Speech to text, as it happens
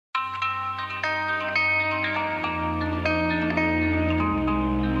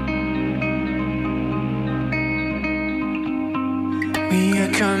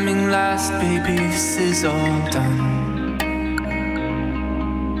coming last, baby, this is all done.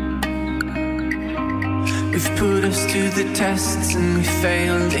 We've put us to the tests and we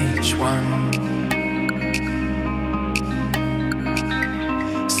failed each one.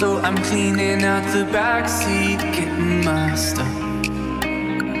 So I'm cleaning out the backseat, getting my stuff.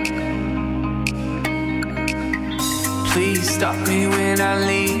 Please stop me when I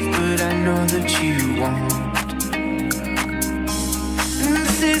leave, but I know that you won't.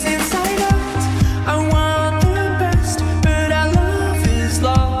 This is inside out, I want the best, but our love is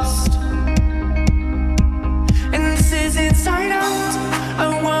lost. And this is inside out,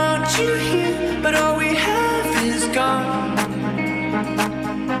 I want you here, but all we have is gone.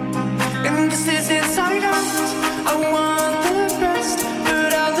 And this is inside out, I want the best,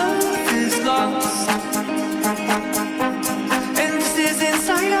 but our love is lost. And this is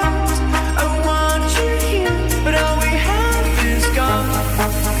inside out, I want you here, but all we have is gone.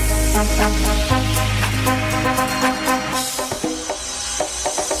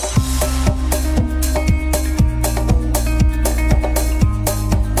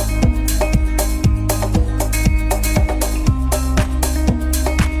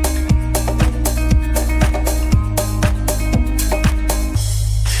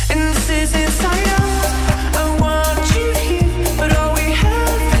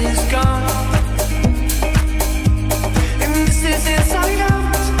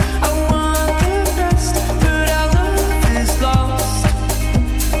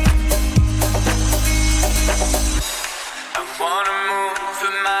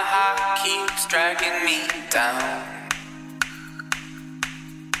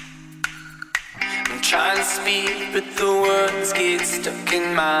 Trying to speak, but the words get stuck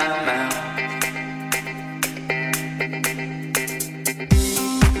in my mouth.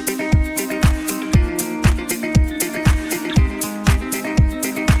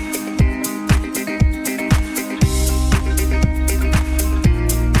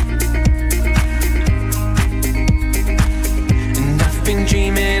 And I've been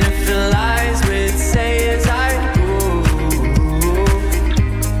dreaming of the lies we'd say as I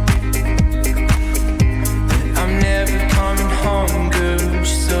home, girl,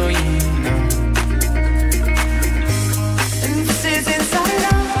 just so you know. And this is inside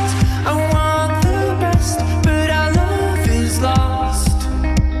out, I want the best, but our love is lost.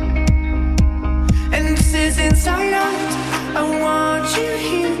 And this is inside out, I want you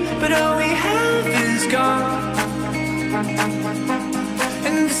here, but all we have is gone.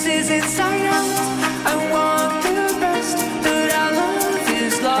 And this is inside out, I want the best, but our love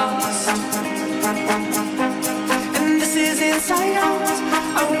is lost. Inside out,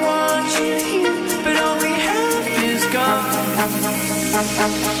 I want you here, but all we have is gone.